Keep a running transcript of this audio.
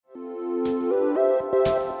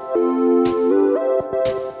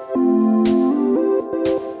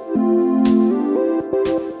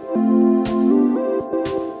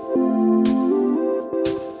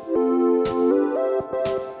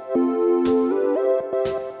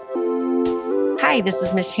Hi, this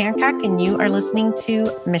is Mish Hancock, and you are listening to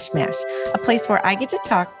Mishmash, a place where I get to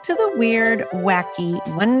talk to the weird, wacky,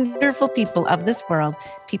 wonderful people of this world,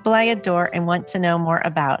 people I adore and want to know more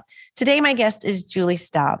about. Today, my guest is Julie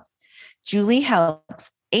Staub. Julie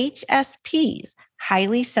helps HSPs,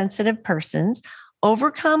 highly sensitive persons,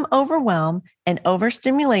 overcome overwhelm and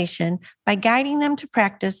overstimulation by guiding them to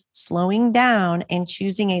practice slowing down and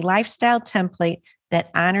choosing a lifestyle template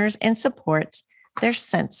that honors and supports their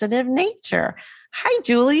sensitive nature. Hi,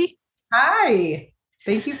 Julie. Hi.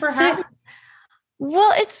 Thank you for having me.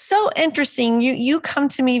 Well, it's so interesting. You come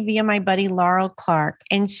to me via my buddy Laurel Clark,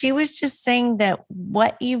 and she was just saying that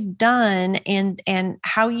what you've done and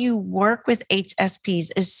how you work with HSPs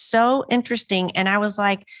is so interesting. And I was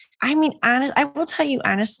like, I will tell you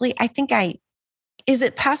honestly, is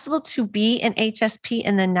it possible to be an HSP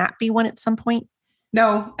and then not be one at some point?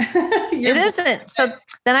 No, it isn't. So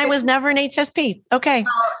then I was never an HSP. Okay.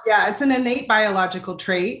 Yeah, it's an innate biological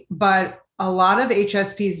trait, but a lot of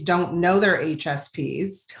HSPs don't know they're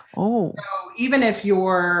HSPs. Oh. So even if you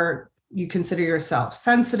consider yourself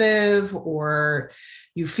sensitive or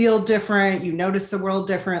you feel different, you notice the world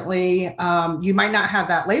differently, you might not have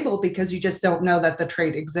that label because you just don't know that the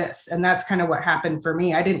trait exists. And that's kind of what happened for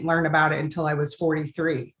me. I didn't learn about it until I was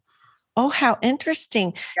 43. Oh, how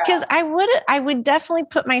interesting. Because I would definitely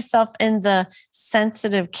put myself in the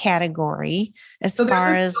sensitive category as far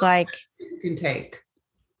as like you can take.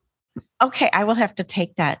 Okay, I will have to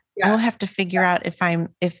take that. Yeah. I will have to figure out if I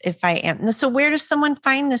am. So where does someone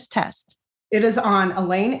find this test? It is on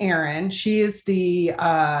Elaine Aron. She is the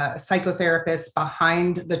psychotherapist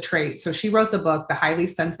behind the trait. So she wrote the book, The Highly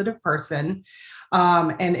Sensitive Person.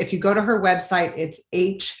 And if you go to her website, it's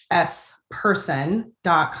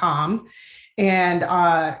hsperson.com. And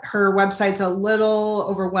her website's a little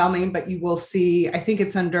overwhelming, but you will see, I think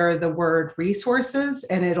it's under the word resources,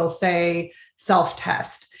 and it'll say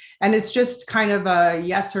self-test. And it's just kind of a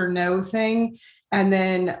yes or no thing. And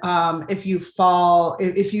then if you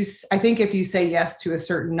say yes to a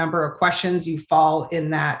certain number of questions, you fall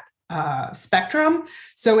in that spectrum.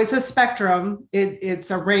 So it's a spectrum.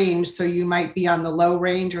 It's a range. So you might be on the low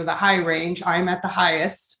range or the high range. I'm at the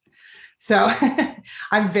highest. So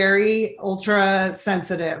I'm very ultra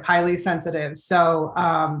sensitive, highly sensitive. So,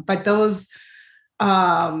 but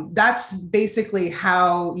that's basically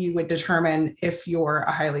how you would determine if you're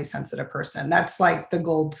a highly sensitive person. That's like the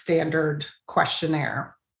gold standard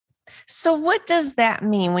questionnaire. So what does that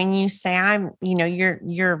mean when you say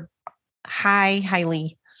you're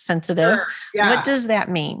highly sensitive? Sure. Yeah. What does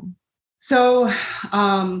that mean? So,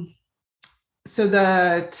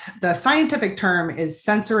 the scientific term is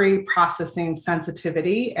sensory processing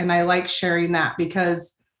sensitivity. And I like sharing that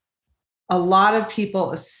because a lot of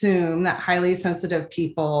people assume that highly sensitive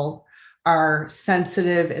people are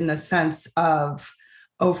sensitive in the sense of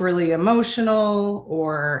overly emotional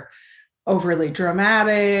or overly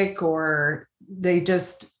dramatic, or they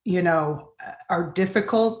just, are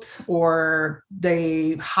difficult, or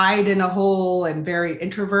they hide in a hole and very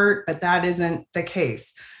introvert, but that isn't the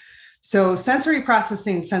case. So sensory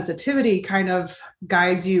processing sensitivity kind of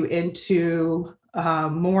guides you into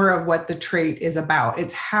more of what the trait is about.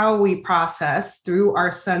 It's how we process through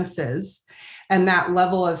our senses, and that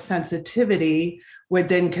level of sensitivity would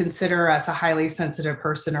then consider us a highly sensitive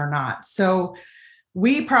person or not. So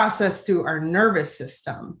we process through our nervous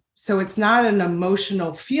system. So it's not an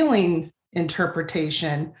emotional feeling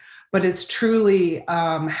interpretation, but it's truly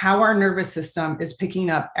how our nervous system is picking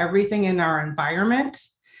up everything in our environment,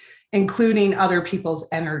 including other people's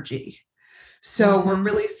energy. So we're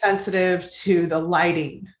really sensitive to the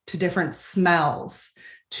lighting, to different smells,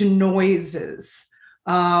 to noises.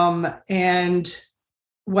 And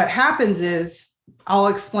what happens is, I'll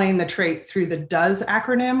explain the trait through the DOES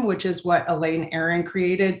acronym, which is what Elaine Aron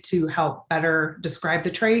created to help better describe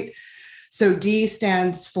the trait. So D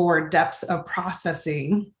stands for depth of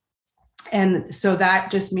processing. And so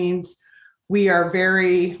that just means we are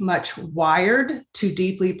very much wired to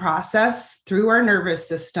deeply process through our nervous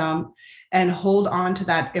system and hold on to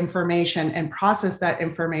that information and process that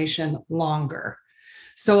information longer.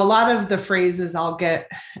 So a lot of the phrases I'll get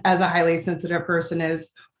as a highly sensitive person is,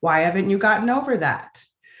 why haven't you gotten over that?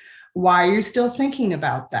 Why are you still thinking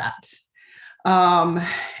about that?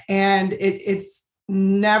 And it's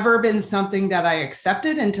never been something that I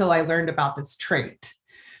accepted until I learned about this trait.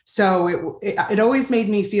 So it always made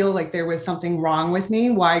me feel like there was something wrong with me.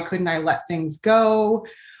 Why couldn't I let things go?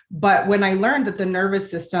 But when I learned that the nervous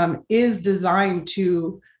system is designed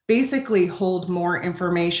to basically hold more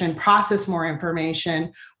information, process more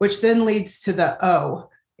information, which then leads to the O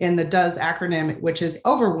in the DOES acronym, which is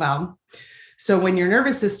overwhelm. So when your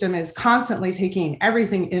nervous system is constantly taking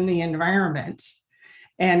everything in the environment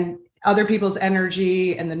and other people's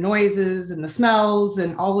energy and the noises and the smells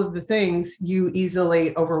and all of the things, you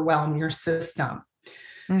easily overwhelm your system.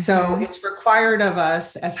 Mm-hmm. So it's required of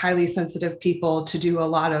us as highly sensitive people to do a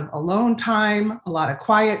lot of alone time, a lot of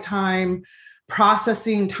quiet time,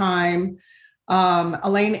 processing time.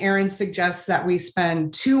 Elaine Aron suggests that we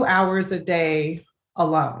spend 2 hours a day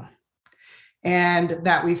alone and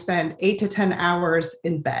that we spend 8 to 10 hours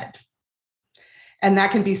in bed. And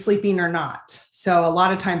that can be sleeping or not. So a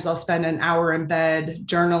lot of times I'll spend an hour in bed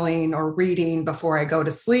journaling or reading before I go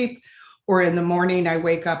to sleep. Or in the morning, I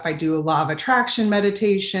wake up, I do a law of attraction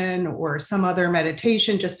meditation or some other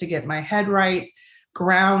meditation just to get my head right,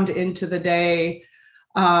 ground into the day.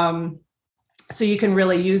 So you can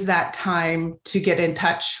really use that time to get in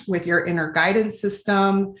touch with your inner guidance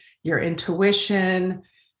system, your intuition.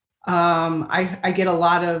 I get a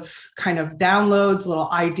lot of kind of downloads, little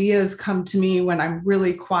ideas come to me when I'm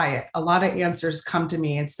really quiet. A lot of answers come to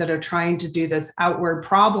me instead of trying to do this outward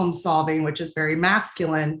problem solving, which is very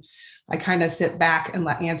masculine. I kind of sit back and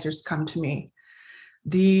let answers come to me.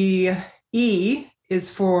 The E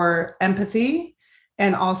is for empathy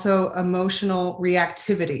and also emotional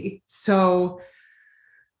reactivity. So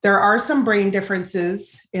there are some brain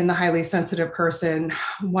differences in the highly sensitive person.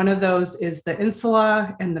 One of those is the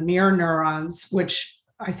insula and the mirror neurons, which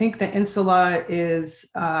I think the insula is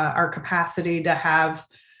our capacity to have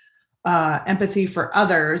empathy for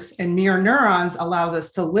others, and mirror neurons allows us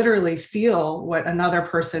to literally feel what another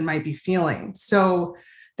person might be feeling. So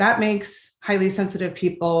that makes highly sensitive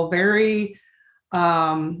people very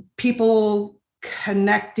people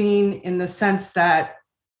connecting in the sense that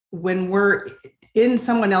when we're in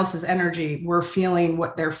someone else's energy, we're feeling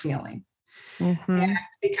what they're feeling. Mm-hmm. And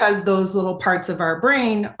because those little parts of our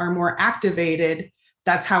brain are more activated,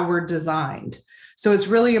 that's how we're designed. So it's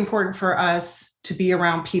really important for us to be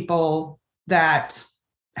around people that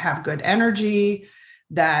have good energy,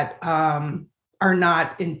 that are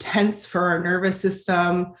not intense for our nervous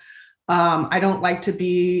system. I don't like to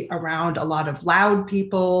be around a lot of loud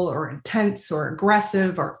people or intense or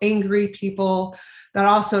aggressive or angry people. That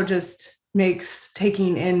also just makes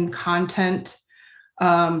taking in content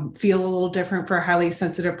feel a little different for a highly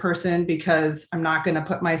sensitive person, because I'm not going to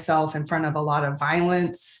put myself in front of a lot of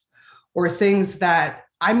violence or things that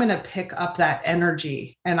I'm going to pick up that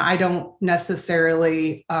energy, and I don't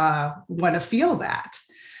necessarily want to feel that.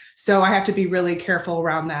 So I have to be really careful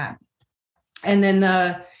around that. And then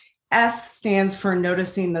the S stands for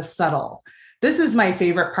noticing the subtle. This is my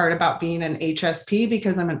favorite part about being an HSP,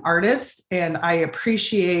 because I'm an artist and I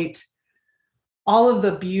appreciate all of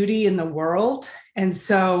the beauty in the world. And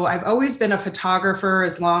so I've always been a photographer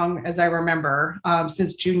as long as I remember.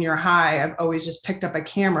 Since junior high, I've always just picked up a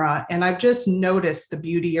camera and I've just noticed the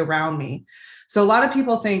beauty around me. So a lot of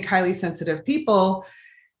people think highly sensitive people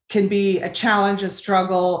can be a challenge, a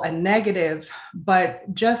struggle, a negative,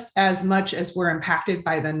 but just as much as we're impacted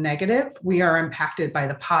by the negative, we are impacted by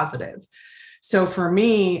the positive. So for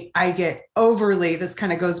me, I get overly, this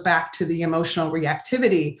kind of goes back to the emotional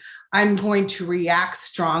reactivity. I'm going to react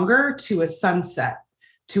stronger to a sunset,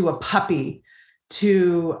 to a puppy,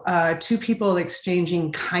 to two people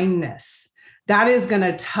exchanging kindness. That is going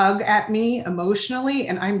to tug at me emotionally,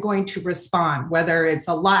 and I'm going to respond, whether it's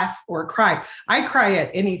a laugh or a cry. I cry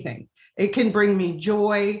at anything. It can bring me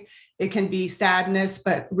joy. It can be sadness,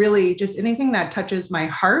 but really just anything that touches my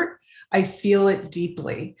heart, I feel it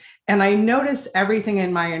deeply. And I notice everything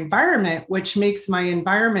in my environment, which makes my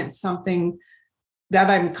environment something that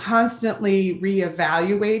I'm constantly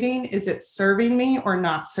reevaluating. Is it serving me or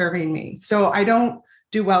not serving me? So I don't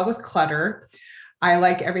do well with clutter. I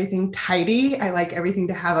like everything tidy. I like everything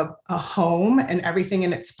to have a home and everything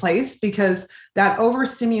in its place, because that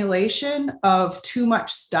overstimulation of too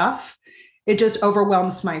much stuff, it just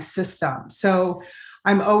overwhelms my system. So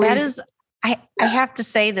I'm always... I have to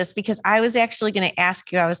say this because I was actually going to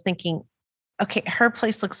ask you, I was thinking, okay, her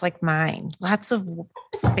place looks like mine. Lots of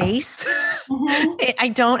space. Mm-hmm. I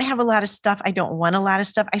don't have a lot of stuff. I don't want a lot of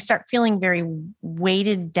stuff. I start feeling very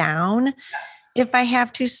weighted down. Yes. If I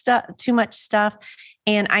have too much stuff.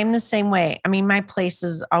 And I'm the same way. I mean, my place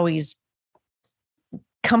is always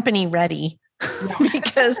company ready.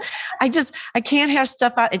 Because I can't have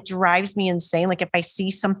stuff out. It drives me insane. Like if I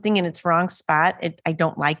see something in its wrong spot, I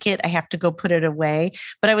don't like it. I have to go put it away.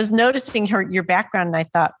 But I was noticing your background and I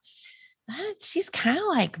thought, she's kind of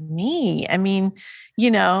like me. I mean,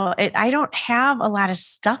 I don't have a lot of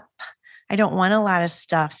stuff. I don't want a lot of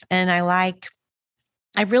stuff. And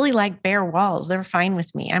I really like bare walls. They're fine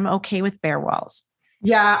with me. I'm okay with bare walls.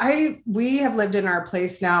 Yeah, we have lived in our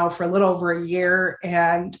place now for a little over a year,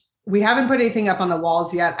 and we haven't put anything up on the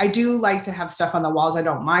walls yet. I do like to have stuff on the walls. I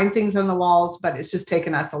don't mind things on the walls, but it's just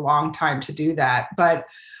taken us a long time to do that. But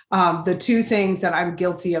the two things that I'm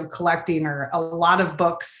guilty of collecting are a lot of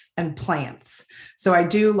books and plants. So I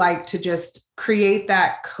do like to just create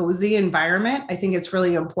that cozy environment. I think it's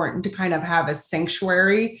really important to kind of have a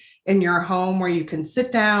sanctuary in your home where you can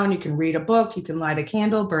sit down, you can read a book, you can light a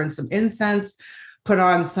candle, burn some incense, put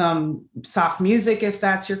on some soft music if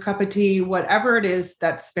that's your cup of tea, whatever it is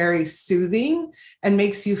that's very soothing and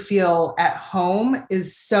makes you feel at home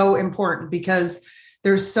is so important, because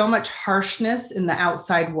there's so much harshness in the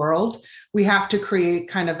outside world. We have to create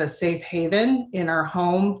kind of a safe haven in our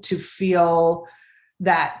home to feel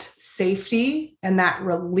that safety and that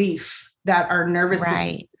relief that our nervous system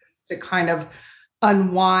Right. needs to kind of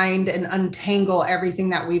unwind and untangle everything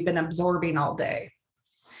that we've been absorbing all day.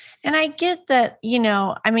 And I get that,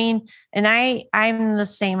 I mean, and I'm the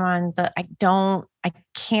same on I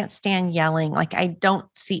can't stand yelling. Like I don't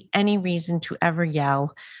see any reason to ever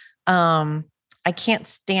yell. Um, I can't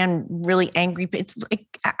stand really angry. It's like,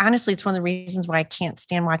 honestly, it's one of the reasons why I can't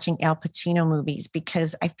stand watching Al Pacino movies,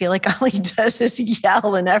 because I feel like all he does is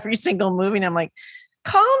yell in every single movie. And I'm like,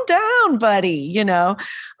 calm down, buddy.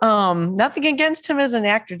 Nothing against him as an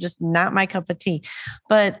actor, just not my cup of tea.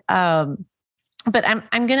 But I'm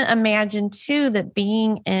going to imagine too that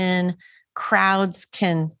being in crowds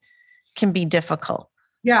can be difficult.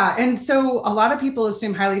 Yeah. And so a lot of people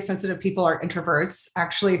assume highly sensitive people are introverts.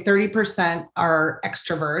 Actually, 30% are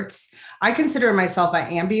extroverts. I consider myself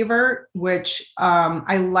an ambivert, which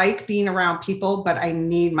I like being around people, but I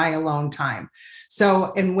need my alone time.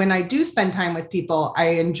 So, and when I do spend time with people, I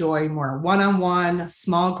enjoy more one-on-one,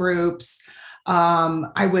 small groups.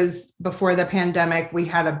 I was, before the pandemic, we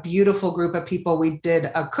had a beautiful group of people. We did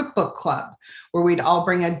a cookbook club where we'd all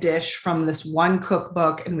bring a dish from this one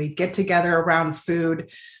cookbook and we'd get together around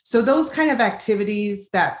food. So those kind of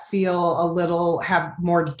activities that feel have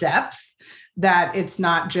more depth, that it's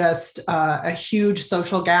not just a huge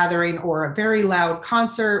social gathering or a very loud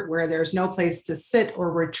concert where there's no place to sit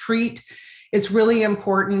or retreat. It's really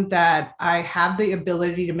important that I have the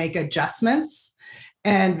ability to make adjustments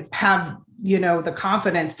and have the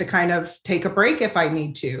confidence to kind of take a break if I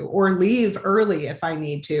need to, or leave early if I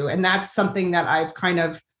need to. And that's something that I've kind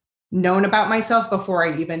of known about myself before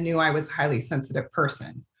I even knew I was a highly sensitive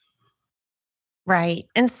person. Right.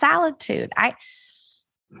 And solitude. I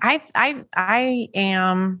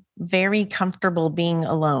am very comfortable being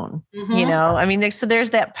alone. Mm-hmm. I mean, so there's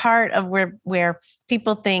that part of where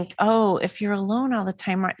people think, oh, if you're alone all the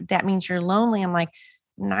time, that means you're lonely. I'm like,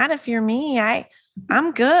 not if you're me.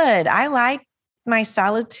 I'm good. I like my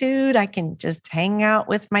solitude. I can just hang out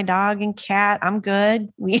with my dog and cat. I'm good.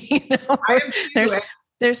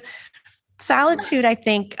 There's solitude. I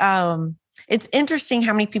think it's interesting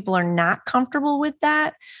how many people are not comfortable with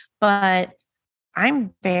that, but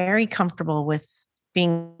I'm very comfortable with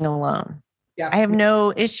being alone. Yeah. I have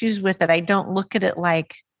no issues with it. I don't look at it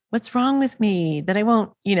like, what's wrong with me that I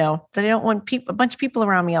won't, that I don't want a bunch of people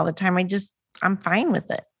around me all the time. I'm fine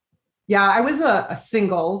with it. Yeah, I was a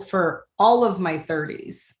single for all of my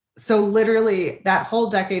 30s. So literally that whole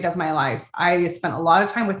decade of my life, I spent a lot of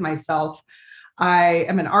time with myself. I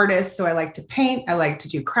am an artist, so I like to paint. I like to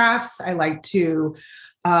do crafts. I like to,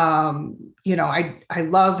 I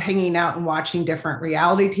love hanging out and watching different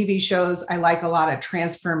reality TV shows. I like a lot of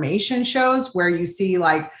transformation shows where you see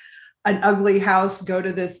like an ugly house go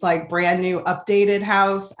to this like brand new updated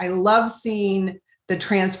house. I love seeing the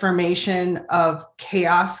transformation of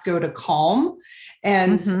chaos go to calm.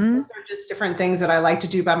 And so those are just different things that I like to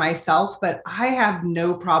do by myself, but I have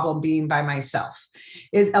no problem being by myself.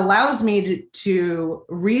 It allows me to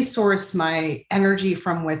resource my energy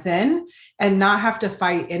from within and not have to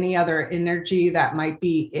fight any other energy that might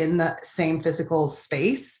be in the same physical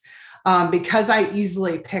space. Because I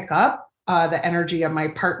easily pick up the energy of my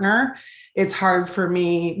partner, it's hard for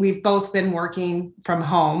me. We've both been working from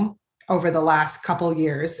home over the last couple of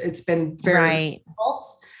years. It's been very difficult.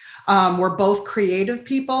 We're both creative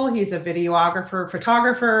people. He's a videographer,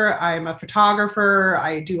 photographer. I'm a photographer.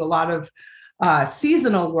 I do a lot of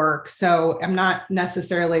seasonal work. So I'm not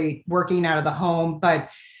necessarily working out of the home, but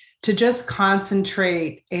to just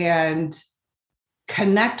concentrate and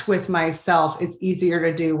connect with myself is easier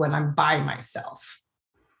to do when I'm by myself.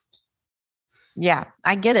 Yeah,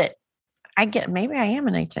 I get it. Maybe I am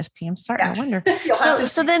an HSP. I'm starting to wonder.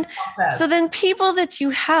 So then people that you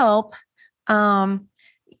help,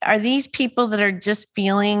 are these people that are just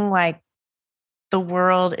feeling like the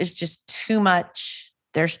world is just too much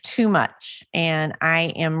there's too much. And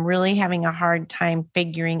I am really having a hard time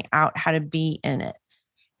figuring out how to be in it.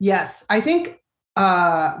 Yes. I think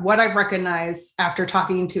what I've recognized after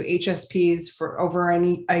talking to HSPs for over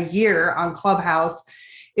a year on Clubhouse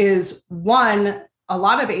is one, a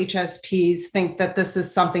lot of HSPs think that this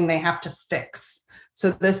is something they have to fix.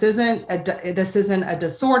 So this isn't a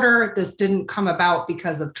disorder. This didn't come about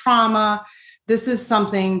because of trauma. This is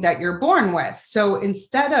something that you're born with. So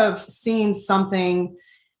instead of seeing something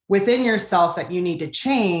within yourself that you need to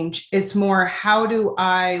change, it's more, how do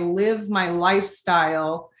I live my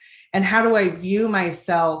lifestyle and how do I view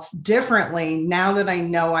myself differently now that I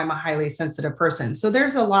know I'm a highly sensitive person? So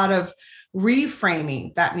there's a lot of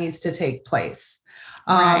reframing that needs to take place.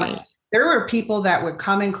 Right. There were people that would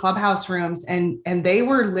come in Clubhouse rooms and they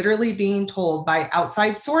were literally being told by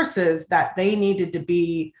outside sources that they needed to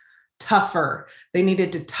be tougher. They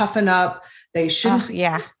needed to toughen up. They shouldn't be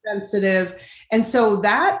sensitive. And so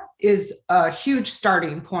that is a huge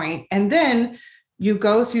starting point. And then you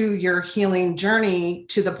go through your healing journey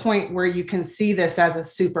to the point where you can see this as a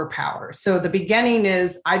superpower. So the beginning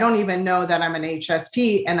is, I don't even know that I'm an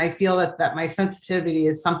HSP, and I feel that my sensitivity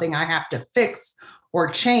is something I have to fix or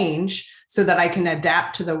change so that I can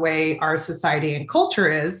adapt to the way our society and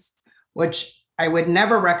culture is, which I would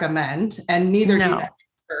never recommend, and neither do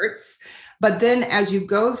experts. But then as you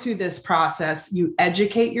go through this process, you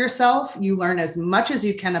educate yourself, you learn as much as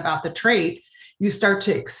you can about the trait, you start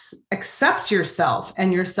to accept yourself,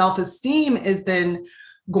 and your self-esteem is then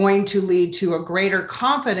going to lead to a greater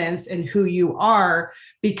confidence in who you are,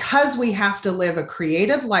 because we have to live a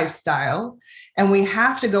creative lifestyle and we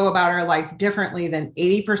have to go about our life differently than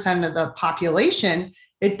 80% of the population.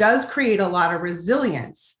 It does create a lot of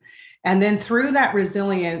resilience. And then through that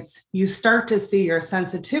resilience, you start to see your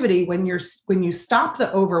sensitivity when you stop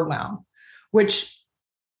the overwhelm, which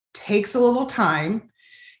takes a little time.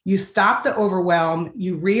 You stop the overwhelm,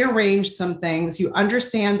 you rearrange some things, you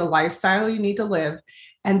understand the lifestyle you need to live,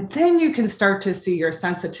 and then you can start to see your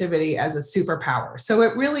sensitivity as a superpower. So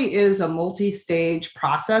it really is a multi-stage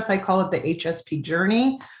process. I call it the HSP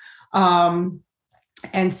journey.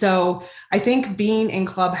 And so I think being in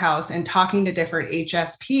Clubhouse and talking to different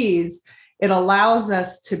HSPs, it allows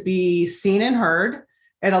us to be seen and heard.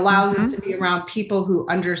 It allows us to be around people who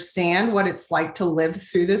understand what it's like to live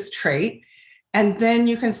through this trait. And then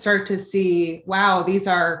you can start to see, wow, these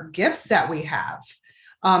are gifts that we have,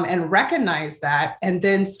 and recognize that, and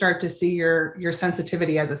then start to see your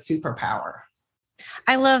sensitivity as a superpower.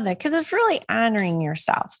 I love that, because it's really honoring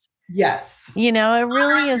yourself. Yes. It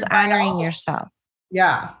really is honoring yourself.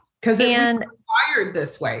 Yeah. Because we're wired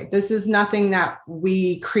this way. This is nothing that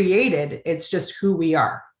we created. It's just who we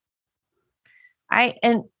are.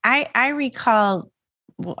 I recall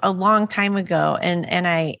a long time ago, and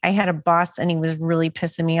I had a boss, and he was really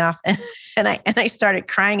pissing me off, and I started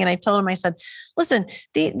crying, and I told him, I said, listen,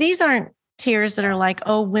 these aren't tears that are like,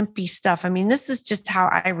 oh, wimpy stuff. I mean, this is just how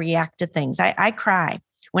I react to things. I cry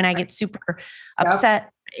when I get super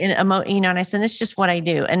upset and I said, it's just what I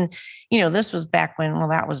do. And, this was back when,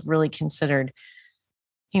 that was really considered,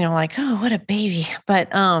 like, oh, what a baby.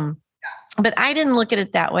 But I didn't look at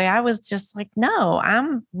it that way. I was just like, no,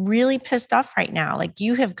 I'm really pissed off right now. Like,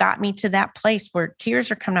 you have got me to that place where tears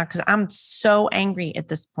are coming out because I'm so angry at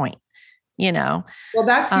this point, Well,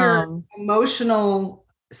 that's your emotional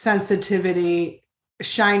sensitivity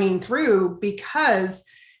shining through, because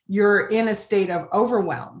you're in a state of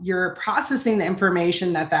overwhelm. You're processing the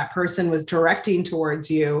information that person was directing towards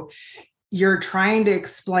you. You're trying to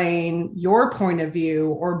explain your point of view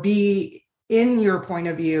or be in your point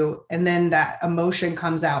of view, and then that emotion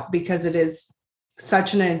comes out because it is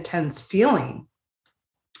such an intense feeling.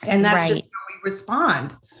 And that's just how we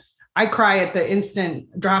respond. I cry at the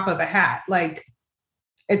instant drop of a hat. Like,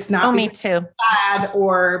 it's not me too. Bad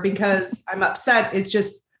or because I'm upset. It's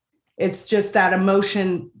just that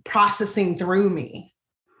emotion processing through me.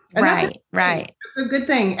 And right. It's a good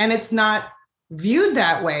thing. And it's not viewed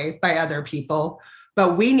that way by other people,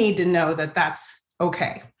 but we need to know that that's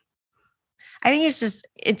okay. I think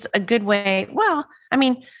it's a good way. Well, I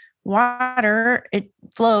mean, water, it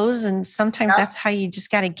flows. And sometimes that's how you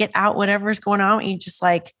just got to get out whatever's going on. You just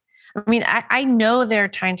like, I know there are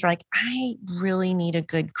times where, like, I really need a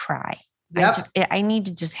good cry. Yep. I need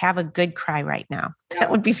to just have a good cry right now.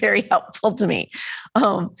 That would be very helpful to me.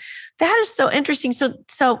 That is so interesting.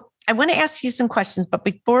 So I want to ask you some questions, but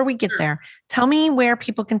before we get there, tell me where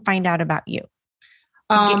people can find out about you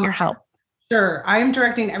to get your help. Sure. I am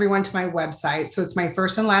directing everyone to my website. So it's my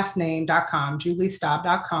first and last name.com,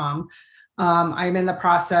 juliestaub.com. I'm in the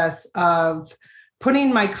process of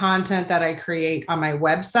putting my content that I create on my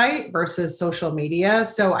website versus social media.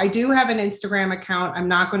 So I do have an Instagram account. I'm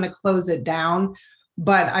not going to close it down,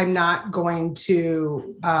 but I'm not going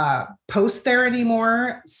to post there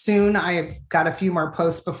anymore. Soon, I've got a few more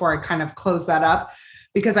posts before I kind of close that up,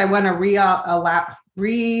 because I want to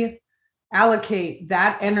reallocate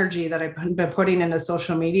that energy that I've been putting into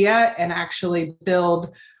social media and actually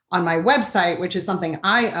build on my website, which is something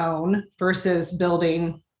I own, versus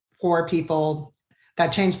building for people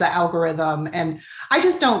that change the algorithm. And I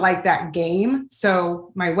just don't like that game.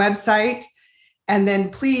 So my website, and then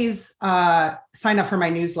please sign up for my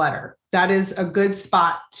newsletter. That is a good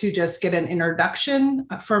spot to just get an introduction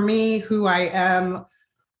for me, who I am,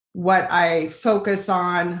 what I focus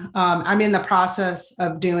on. I'm in the process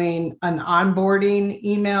of doing an onboarding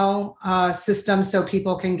email system so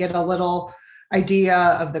people can get a little idea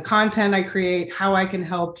of the content I create, how I can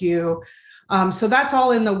help you. So that's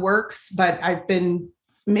all in the works, but I've been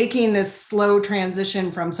making this slow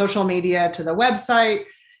transition from social media to the website,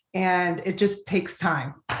 and it just takes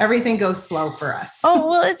time. Everything goes slow for us. Oh,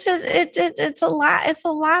 well, it's a lot. It's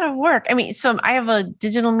a lot of work. I mean, so I have a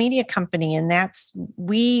digital media company, and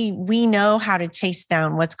we know how to chase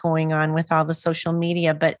down what's going on with all the social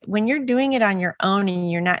media. But when you're doing it on your own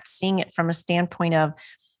and you're not seeing it from a standpoint of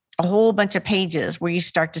a whole bunch of pages where you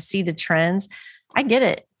start to see the trends, I get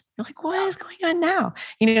it. You're like, what is going on now?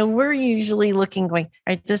 We're usually looking, going, all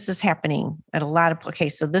right, this is happening at a lot of, okay,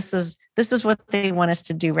 so this is what they want us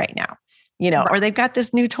to do right now. Right. Or they've got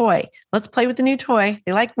this new toy. Let's play with the new toy.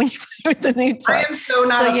 They like when you play with the new toy. I am so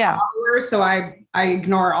not a follower, so I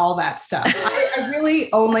ignore all that stuff. I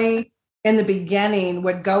really only in the beginning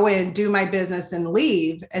would go in, do my business and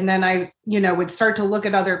leave. And then I, would start to look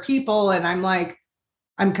at other people, and I'm like,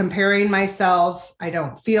 I'm comparing myself. I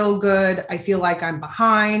don't feel good. I feel like I'm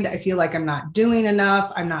behind. I feel like I'm not doing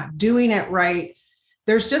enough. I'm not doing it right.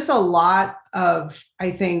 There's just a lot of,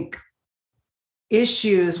 I think,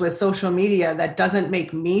 issues with social media that doesn't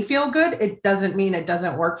make me feel good. It doesn't mean it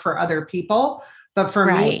doesn't work for other people. But for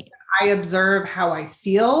me, I observe how I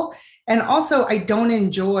feel. And also, I don't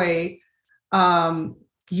enjoy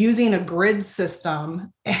using a grid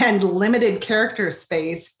system and limited character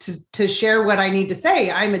space to share what I need to say.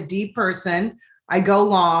 I'm a deep person. I go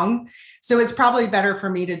long. So it's probably better for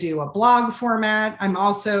me to do a blog format. I'm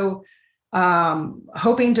also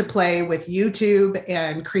hoping to play with YouTube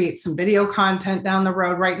and create some video content down the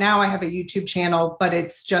road. Right now I have a YouTube channel, but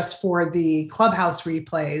it's just for the Clubhouse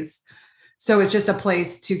replays. So it's just a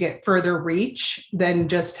place to get further reach than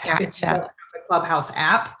just the Clubhouse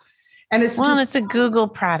app. And it's a Google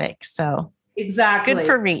product. So exactly good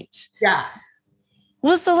for reach. Yeah.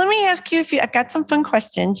 Well, so let me ask you I've got some fun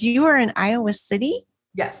questions. You are in Iowa City?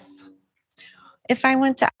 Yes. If I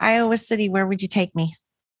went to Iowa City, where would you take me?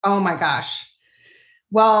 Oh my gosh.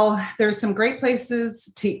 Well, there's some great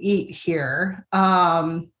places to eat here.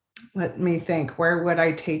 Let me think. Where would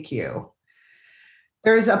I take you?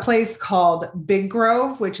 There's a place called Big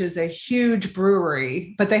Grove, which is a huge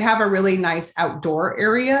brewery, but they have a really nice outdoor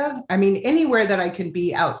area. I mean, anywhere that I can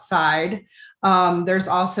be outside. There's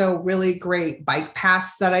also really great bike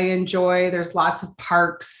paths that I enjoy. There's lots of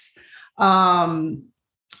parks.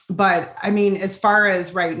 But I mean, as far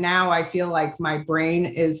as right now, I feel like my brain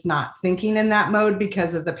is not thinking in that mode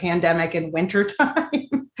because of the pandemic and winter time.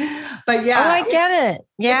 But yeah, I get it.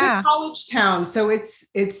 Yeah. It's a college town. So it's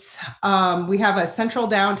we have a central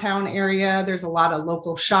downtown area. There's a lot of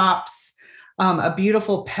local shops, a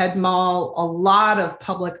beautiful ped mall, a lot of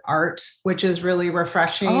public art, which is really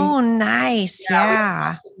refreshing. Oh, nice.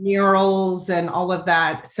 Yeah. Murals and all of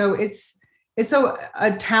that. So it's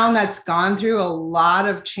a town that's gone through a lot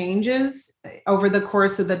of changes over the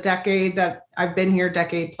course of the decade that I've been here,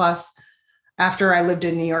 decade plus, after I lived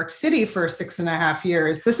in New York City for 6.5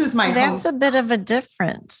 years. This is my home. That's a bit of a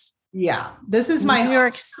difference. Yeah. This is my New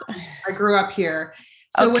York. I grew up here.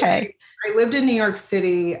 So okay. I lived in New York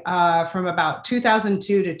City from about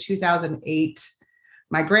 2002 to 2008.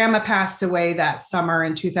 My grandma passed away that summer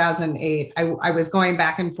in 2008. I was going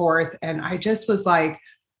back and forth, and I just was like,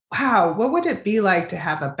 wow, what would it be like to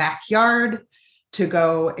have a backyard, to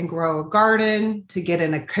go and grow a garden, to get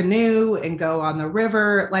in a canoe and go on the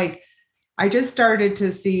river? Like, I just started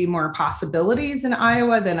to see more possibilities in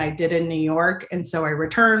Iowa than I did in New York. And so I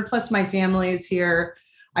returned, plus my family is here.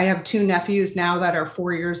 I have 2 nephews now that are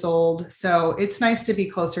 4 years old. So it's nice to be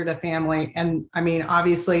closer to family. And I mean,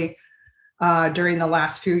 obviously, during the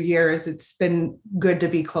last few years, it's been good to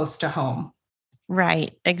be close to home.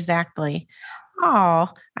 Right, exactly. Oh,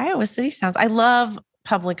 Iowa City I love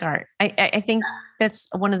public art. I think that's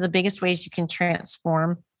one of the biggest ways you can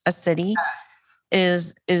transform a city. Yes.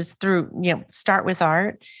 is through, start with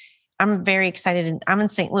art. I'm very excited. And I'm in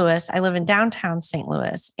St. Louis. I live in downtown St.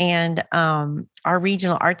 Louis, and our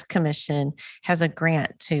Regional Arts Commission has a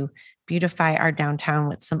grant to beautify our downtown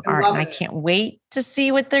with some art. And I can't wait to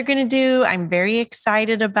see what they're going to do. I'm very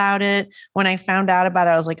excited about it. When I found out about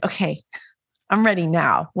it, I was like, okay, I'm ready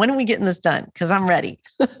now. When are we getting this done? Because I'm ready.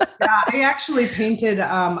 Yeah, I actually painted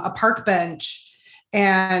a park bench,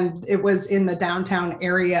 and it was in the downtown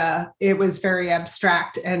area. It was very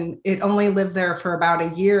abstract, and it only lived there for about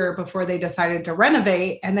a year before they decided to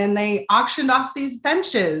renovate. And then they auctioned off these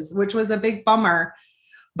benches, which was a big bummer.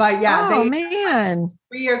 But yeah,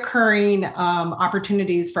 reoccurring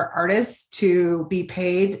opportunities for artists to be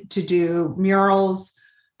paid to do murals,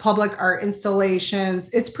 public art installations.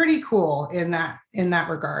 It's pretty cool in that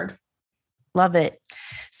regard. Love it.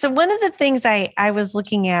 So one of the things I was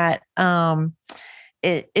looking at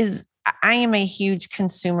is I am a huge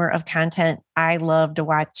consumer of content. I love to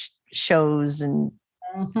watch shows and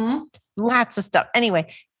lots of stuff.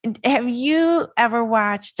 Anyway, have you ever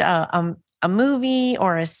watched a movie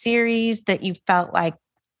or a series that you felt like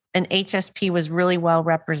an HSP was really well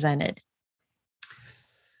represented?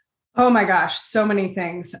 Oh my gosh, so many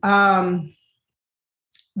things.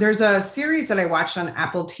 There's a series that I watched on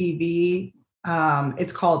Apple TV.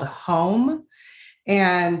 It's called Home.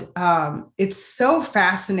 And it's so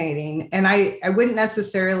fascinating. And I wouldn't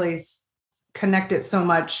necessarily connect it so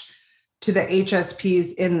much to the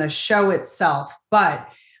HSPs in the show itself, but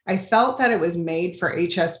I felt that it was made for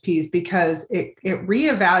HSPs because it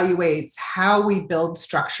reevaluates how we build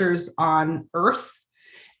structures on Earth.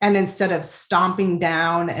 And instead of stomping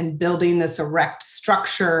down and building this erect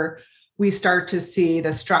structure, we start to see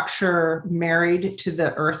the structure married to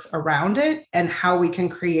the Earth around it, and how we can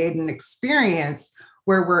create an experience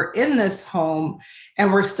where we're in this home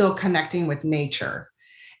and we're still connecting with nature.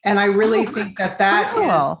 And I really think that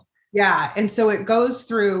cool. is, yeah. And so it goes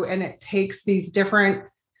through and it takes these different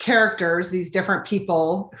characters, these different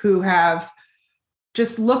people who have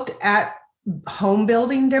just looked at home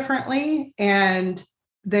building differently, and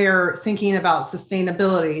they're thinking about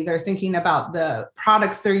sustainability. They're thinking about the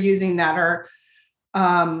products they're using that are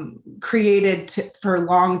created for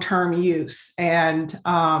long-term use, and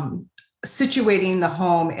situating the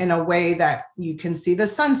home in a way that you can see the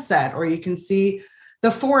sunset, or you can see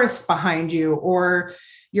the forest behind you, or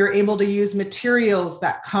you're able to use materials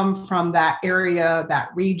that come from that area, that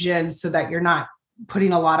region, so that you're not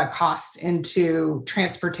putting a lot of cost into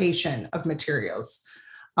transportation of materials.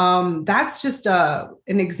 That's just an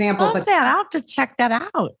example. But I'll have to check that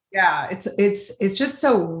out. Yeah, it's just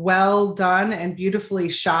so well done and beautifully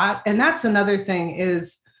shot. And that's another thing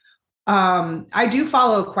is I do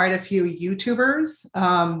follow quite a few YouTubers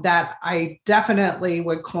that I definitely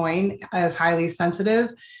would coin as highly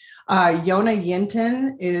sensitive. Yona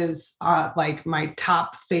Yinton is like my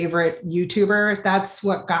top favorite YouTuber. That's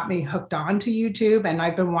what got me hooked on to YouTube. And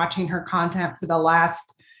I've been watching her content for the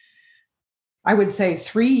last, I would say,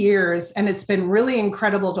 3 years. And it's been really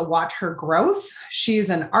incredible to watch her growth. She's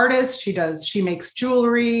an artist. She makes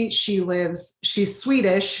jewelry. She's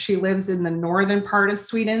Swedish. She lives in the northern part of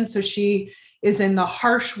Sweden. So she is in the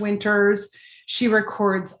harsh winters. She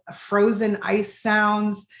records frozen ice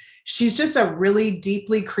sounds. She's just a really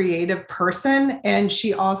deeply creative person. And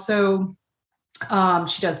she also,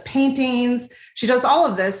 she does paintings. She does all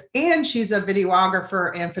of this. And she's a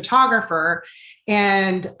videographer and photographer.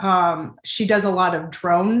 And she does a lot of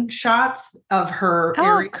drone shots of her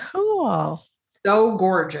area. Oh, cool. So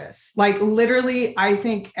gorgeous. Like literally, I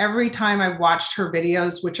think every time I've watched her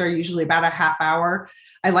videos, which are usually about a half hour,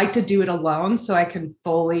 I like to do it alone so I can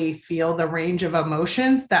fully feel the range of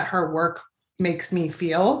emotions that her work makes me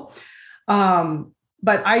feel.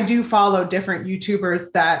 But I do follow different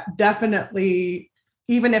YouTubers that definitely,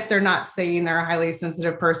 even if they're not saying they're a highly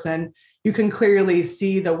sensitive person, you can clearly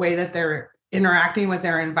see the way that they're interacting with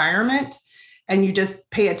their environment, and you just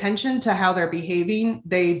pay attention to how they're behaving.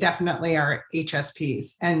 They definitely are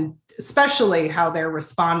HSPs, and especially how they're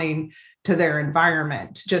responding to their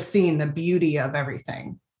environment, just seeing the beauty of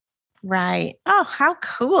everything. Right. Oh, how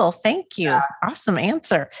cool. Thank you. Yeah. Awesome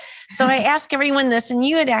answer. So I ask everyone this, and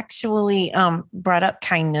you had actually brought up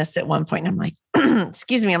kindness at one point. And I'm like,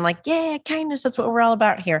 excuse me. I'm like, yeah, kindness. That's what we're all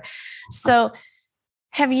about here. So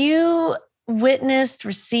have you witnessed,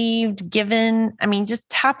 received, given, I mean, just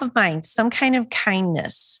top of mind, some kind of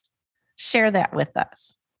kindness? Share that with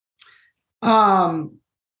us.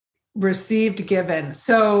 Received, given.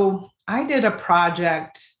 So I did a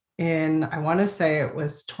project in, I want to say it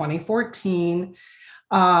was 2014,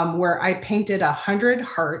 where I painted 100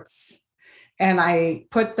 hearts, and I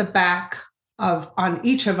put the back on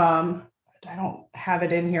each of them I don't have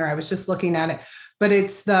it in here. I was just looking at it, but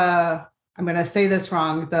it's I'm going to say this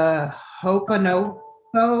wrong, the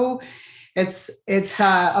Ho'oponopo. It's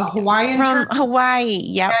a Hawaiian from term. Hawaii.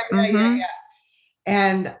 Yep. Yeah.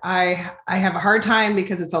 And I have a hard time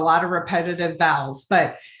because it's a lot of repetitive vowels.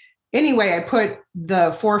 But anyway, I put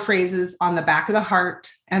the 4 phrases on the back of the heart,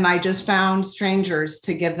 and I just found strangers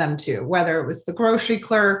to give them to, whether it was the grocery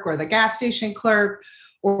clerk or the gas station clerk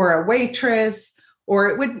or a waitress, or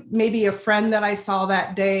it would maybe a friend that I saw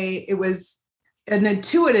that day. It was an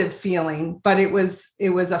intuitive feeling, but it was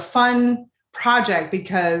a fun project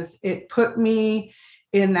because it put me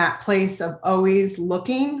in that place of always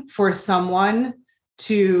looking for someone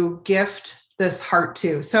to gift this heart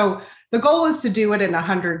to. So the goal was to do it in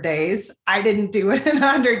 100 days. I didn't do it in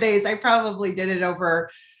 100 days. I probably did it over,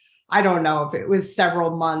 I don't know if it was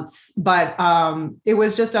several months, but it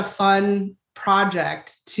was just a fun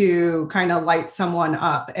project to kind of light someone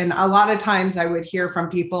up. And a lot of times I would hear from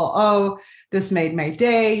people, oh, this made my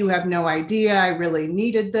day. You have no idea. I really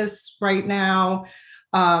needed this right now.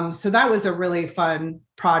 So that was a really fun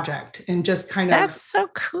project, and just kind of. That's so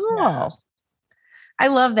cool. Yeah. I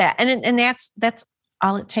love that. And that's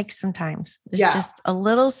all it takes sometimes. It's just a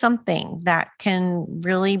little something that can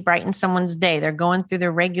really brighten someone's day. They're going through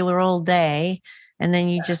their regular old day, and then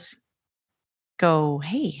you just go,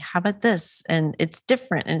 hey, how about this? And it's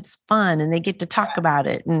different and it's fun, and they get to talk about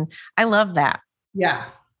it. And I love that. Yeah.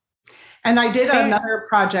 And I did another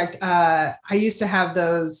project. I used to have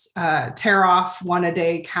those tear off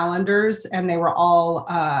 1-a-day calendars, and they were all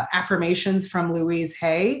affirmations from Louise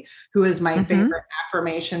Hay, who is my favorite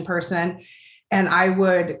affirmation person. And I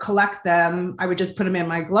would collect them. I would just put them in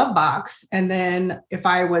my glove box. And then if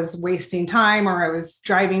I was wasting time or I was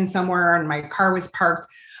driving somewhere and my car was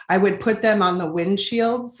parked, I would put them on the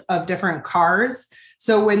windshields of different cars.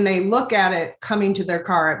 So when they look at it coming to their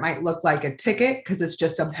car, it might look like a ticket because it's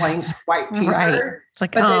just a blank white paper. Right. It's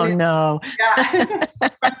like, no. Yeah.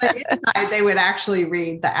 From the inside, they would actually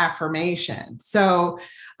read the affirmation. So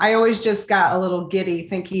I always just got a little giddy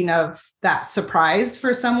thinking of that surprise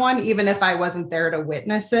for someone, even if I wasn't there to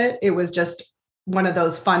witness it. It was just one of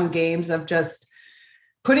those fun games of just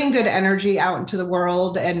putting good energy out into the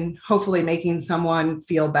world and hopefully making someone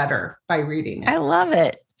feel better by reading it. I love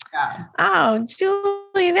it. Yeah. Oh,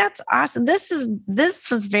 Julie, that's awesome. This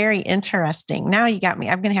was very interesting. Now you got me.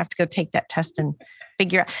 I'm going to have to go take that test and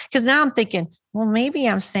figure out, because now I'm thinking, well, maybe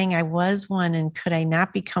I'm saying I was one, and could I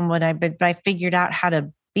not become what but I figured out how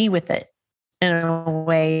to be with it in a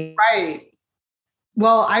way. Right.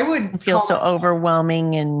 Well, I would feel so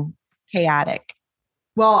overwhelming and chaotic.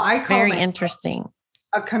 Well, I call very interesting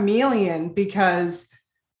a chameleon, because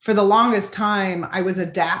for the longest time I was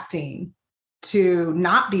adapting to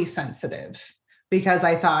not be sensitive because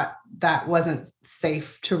I thought that wasn't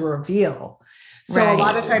safe to reveal. So a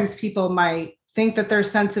lot of times people might think that they're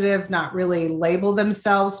sensitive, not really label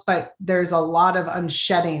themselves, but there's a lot of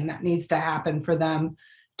unshedding that needs to happen for them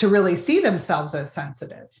to really see themselves as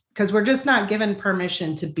sensitive, because we're just not given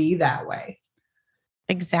permission to be that way.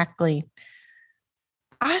 Exactly.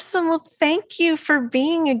 Awesome. Well, thank you for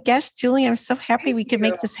being a guest, Julie. I'm so happy we could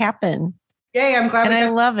make this happen. Yay, I'm glad. And I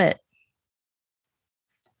love it.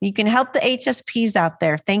 You can help the HSPs out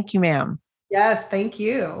there. Thank you, ma'am. Yes, thank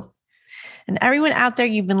you. And everyone out there,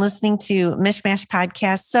 you've been listening to Mishmash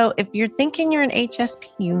Podcast. So if you're thinking you're an HSP,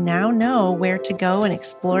 you now know where to go and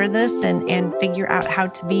explore this and figure out how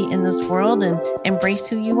to be in this world and embrace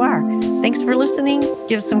who you are. Thanks for listening.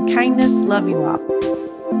 Give some kindness. Love you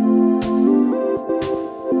all.